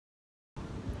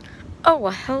Oh,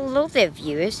 well, hello there,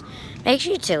 viewers. Make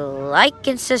sure to like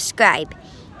and subscribe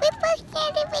with post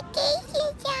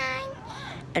notifications on.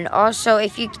 And also,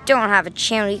 if you don't have a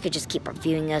channel, you could just keep on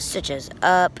viewing us, such as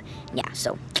up. Yeah,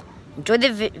 so enjoy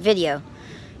the video.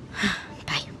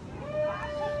 Bye.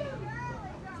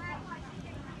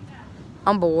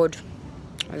 I'm bored.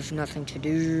 There's nothing to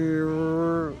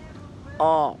do.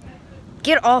 Oh,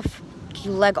 get off! Get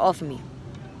your leg off of me.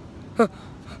 I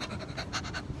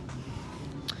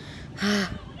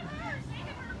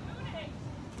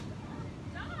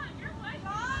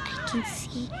can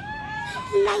see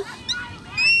light.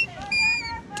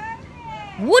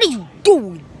 What are you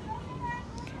doing?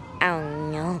 I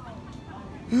don't know.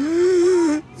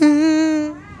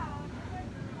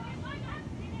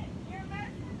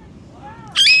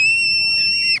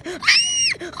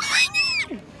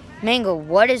 Mango,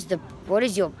 what is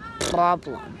your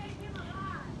problem?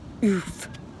 Oof.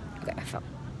 Okay, I fell.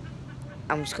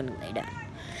 I'm just gonna lay down.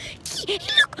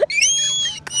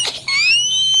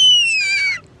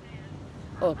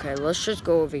 Okay, let's just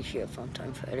go over here,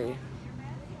 Funtime Freddy.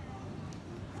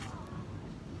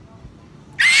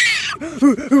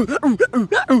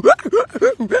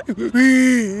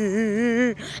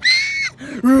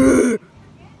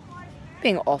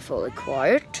 Being awfully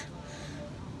quiet.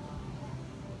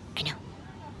 I know.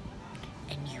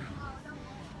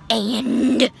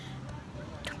 And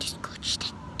don't discourage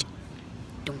that.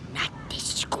 Do not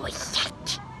discourage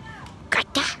that.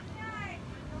 Got that?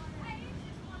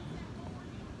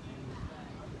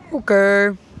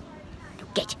 Okay.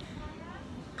 Get.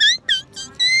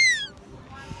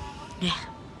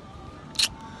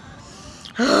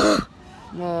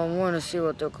 Well, I want to see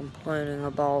what they're complaining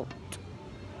about.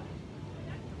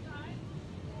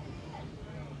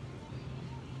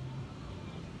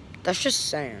 That's just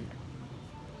sand.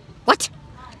 What?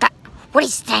 What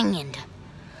is sand?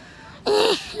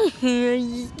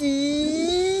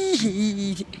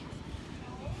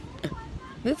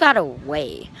 Move out of the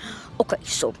way. Okay,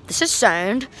 so this is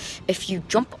sand. If you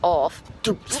jump off,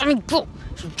 dude, let me go.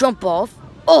 If you jump off,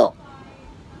 oh,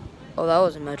 that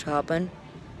wasn't meant to happen.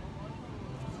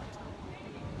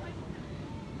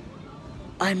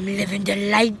 I'm living the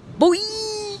life, boy.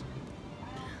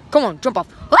 Come on, jump off.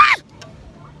 Ah!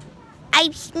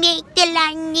 I snaked the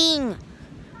landing.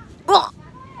 Oh,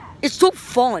 it's so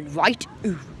fun, right?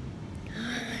 Ooh.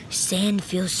 Sand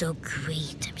feels so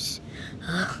great.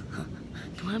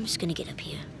 I'm just gonna get up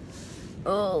here.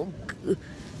 Oh,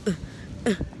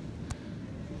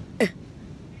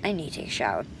 I need to take a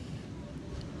shower.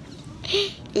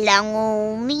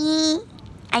 Lonely,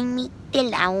 I meet the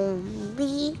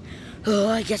lonely. Oh,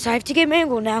 I guess I have to get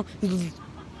Mango now.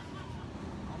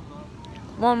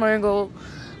 Come on, Mango.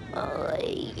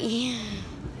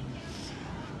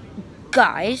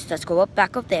 Guys, let's go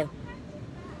back up there.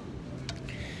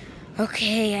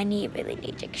 Okay, I really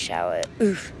need to take a shower.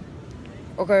 Oof.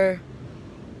 Okay.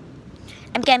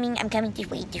 I'm coming, just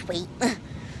wait.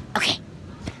 Okay,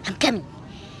 I'm coming.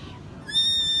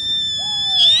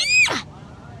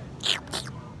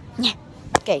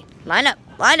 Okay, line up,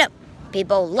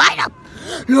 people, line up.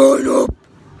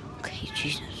 Okay,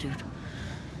 Jesus, dude.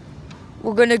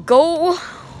 We're gonna go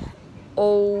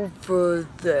over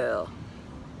there.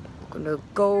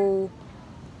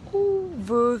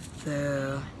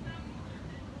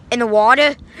 In the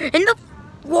water?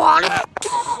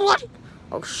 What?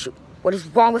 Oh shoot, what is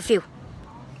wrong with you?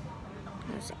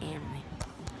 That's an anime.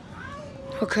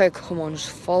 Okay, come on,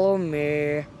 just follow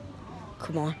me.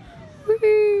 Come on.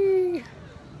 Whee!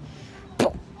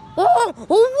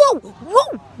 Whoa.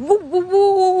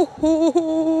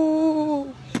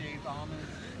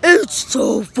 It's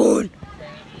so fun.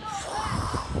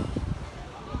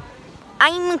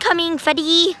 I'm coming,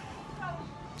 Freddy.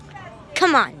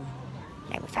 Come on.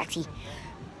 I'm Foxy.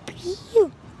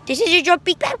 This is your jump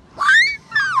big bad.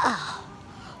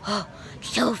 Oh,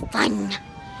 so fun.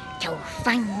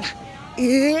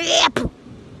 Yep.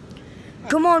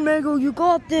 Come on, Mango, you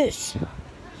got this.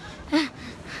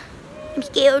 I'm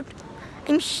scared.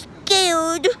 I'm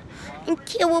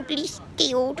terribly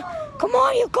scared. Come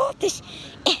on, you got this.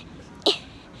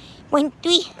 1,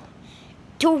 3,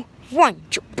 2, 1.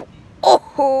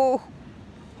 Oh,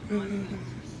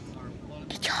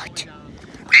 it's hot.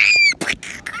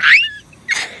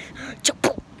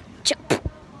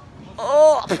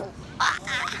 Oh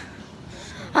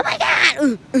my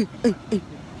God!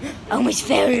 I almost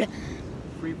fell.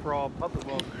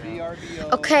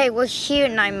 Okay, we're here,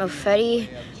 Nightmare Freddy.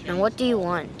 Now, what do you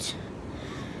want?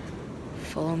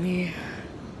 Follow me.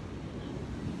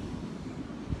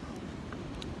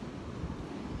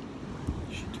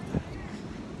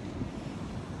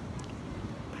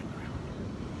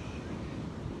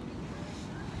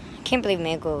 can't believe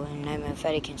Mango and Nightmare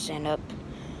Freddy can stand up.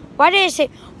 Why did I say?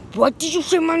 What did you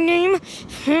say my name?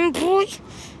 Boy?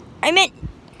 I meant.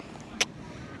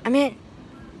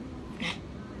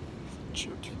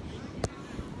 Shoot.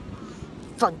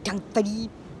 Funtime Freddy.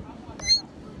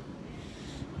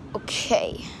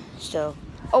 Okay, so.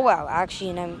 Oh wow,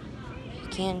 actually, I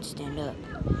can stand up.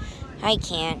 I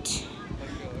can't.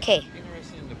 Okay.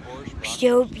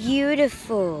 So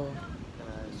beautiful.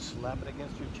 Slap it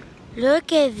against your cheek.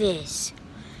 Look at this.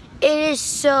 It is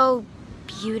so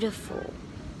beautiful.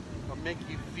 It'll make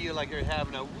you feel like you're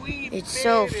having a wee It's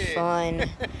so baby. fun.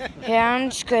 Here, I'm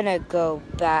just gonna go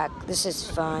back. This is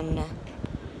fun.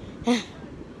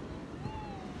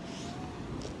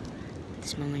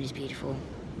 This moment is beautiful.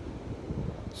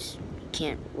 Just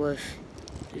can't worth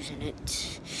losing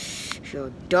it.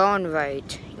 You're darn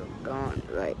right. You're darn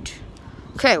right.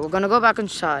 Okay, we're gonna go back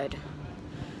inside.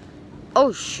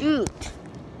 Oh, shoot.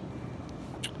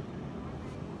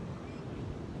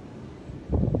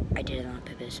 I did it on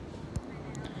purpose.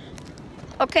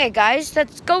 Okay, guys,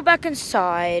 let's go back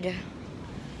inside.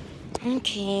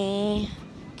 Okay.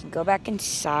 Can go back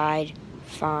inside.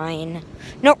 Fine.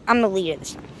 Nope, I'm the leader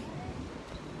this time.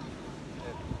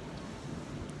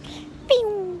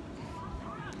 Pew.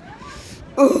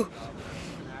 Ooh.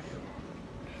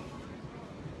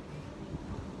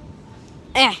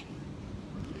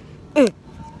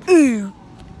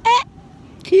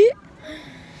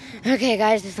 Okay,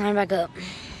 guys, let's climb back up.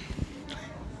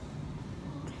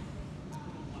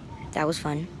 That was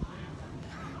fun.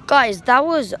 Guys, that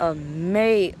was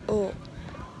amazing. Oh,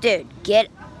 dude, get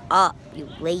up, you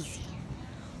lazy.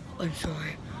 I'm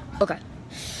sorry. Okay.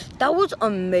 That was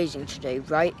amazing today,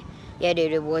 right? Yeah,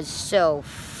 dude, it was so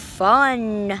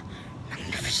fun.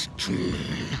 Magnificent.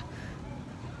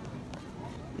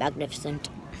 Magnificent.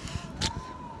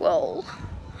 Well,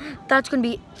 that's going to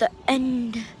be the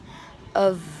end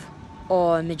of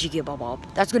our Majiggy Bob.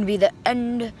 That's going to be the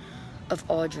end of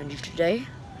our journey today.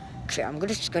 Okay, I'm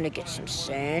just going to get some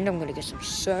sand.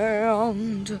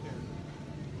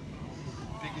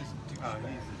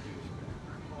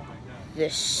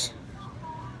 This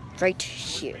right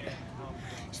here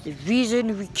is the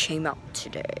reason we came out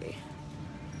today.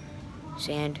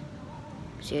 Sand.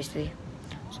 Seriously.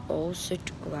 Let's all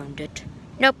sit around it.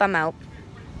 Nope, I'm out.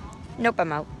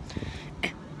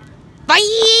 Bye!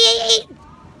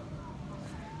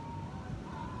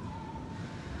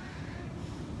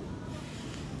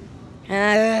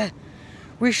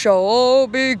 We shall all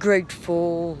be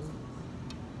grateful.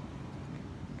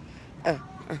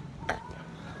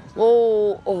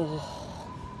 Oh.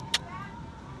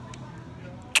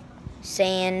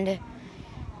 Sand.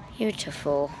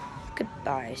 Beautiful.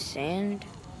 Goodbye, sand.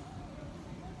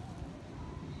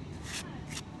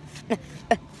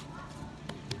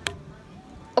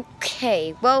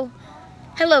 Okay, well,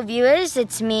 hello viewers,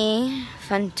 it's me,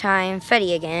 Funtime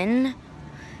Freddy again.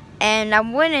 And I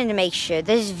wanted to make sure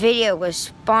this video was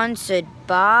sponsored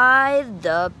by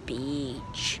the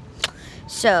beach.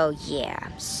 So, yeah.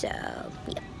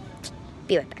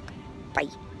 Be right back. Bye.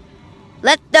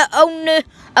 Let the owner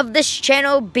of this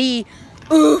channel be.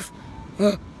 Oof.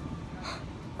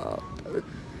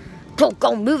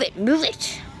 Go, move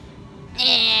it.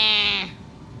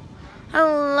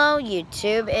 Hello,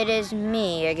 YouTube. It is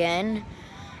me again.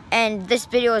 And this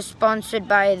video is sponsored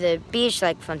by the beach,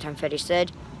 like Funtime Freddy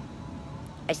said.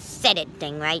 I said it,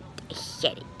 dang right. I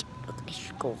said it. Look at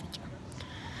this go video.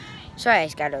 Sorry I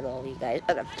scattered all of you guys.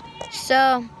 Okay.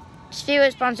 So, this video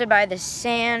is sponsored by the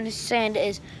sand. Sand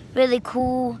is really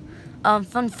cool.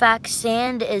 Fun fact,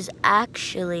 sand is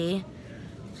actually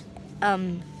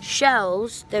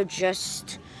shells. They're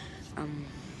just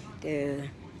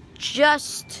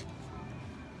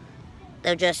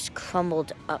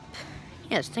crumbled up.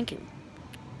 Yes, thank you.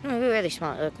 You're really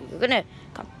smart. Look, you're gonna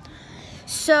come.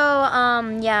 So,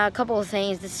 yeah, a couple of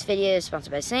things. This video is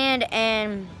sponsored by sand,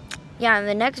 and yeah, in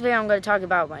the next video, I'm going to talk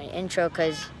about my intro,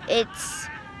 because it's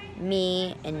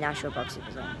me and National Box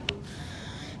Super Zone.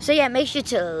 So, yeah, make sure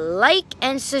to like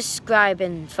and subscribe,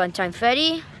 and Funtime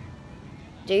Freddy,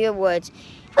 do your words.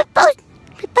 We're both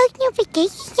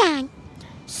notifications.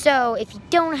 So, if you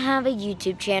don't have a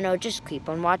YouTube channel, just keep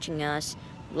on watching us,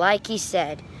 like he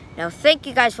said. Now, thank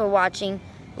you guys for watching.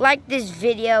 Like this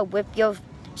video with your...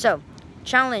 So,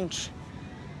 challenge.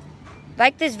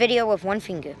 Like this video with 1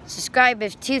 finger. Subscribe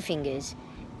with 2 fingers.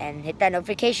 And hit that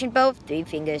notification bell with 3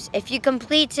 fingers. If you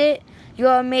complete it,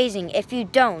 you're amazing. If you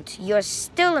don't, you're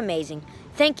still amazing.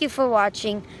 Thank you for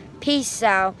watching. Peace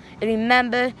out. And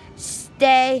remember,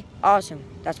 stay awesome.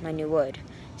 That's my new word.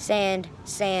 Sand.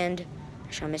 I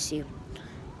shall miss you.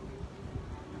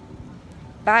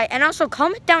 Bye. And also,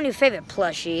 comment down your favorite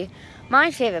plushie.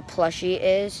 My favorite plushie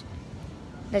is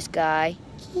this guy.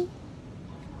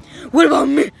 What about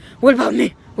me? What about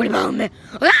me? What about me?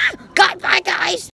 Ah! God, bye, guys.